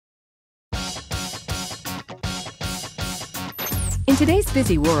today's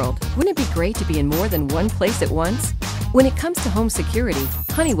busy world, wouldn't it be great to be in more than one place at once? When it comes to home security,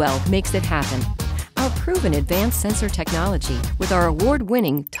 Honeywell makes it happen. Our proven advanced sensor technology with our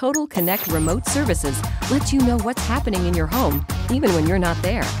award-winning Total Connect remote services lets you know what's happening in your home, even when you're not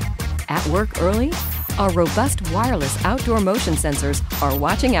there. At work early? Our robust wireless outdoor motion sensors are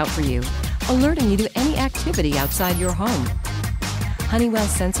watching out for you, alerting you to any activity outside your home. Honeywell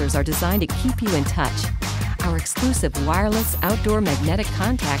sensors are designed to keep you in touch. Our exclusive wireless outdoor magnetic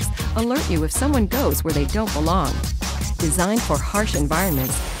contacts alert you if someone goes where they don't belong. Designed for harsh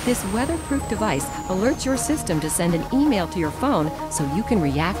environments, this weatherproof device alerts your system to send an email to your phone so you can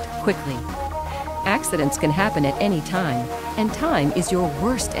react quickly. Accidents can happen at any time, and time is your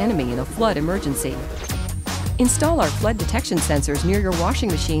worst enemy in a flood emergency. Install our flood detection sensors near your washing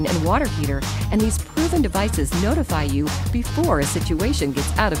machine and water heater, and these proven devices notify you before a situation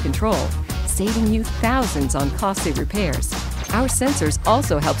gets out of control, saving you thousands on costly repairs. Our sensors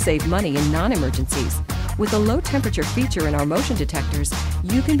also help save money in non-emergencies. With a low temperature feature in our motion detectors,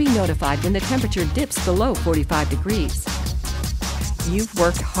 you can be notified when the temperature dips below 45 degrees. You've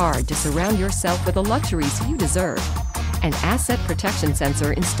worked hard to surround yourself with the luxuries you deserve. An asset protection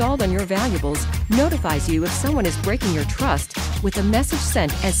sensor installed on your valuables notifies you if someone is breaking your trust with a message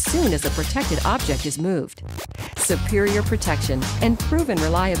sent as soon as a protected object is moved. Superior protection and proven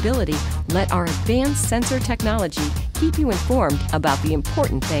reliability let our advanced sensor technology keep you informed about the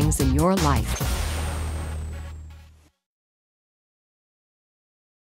important things in your life.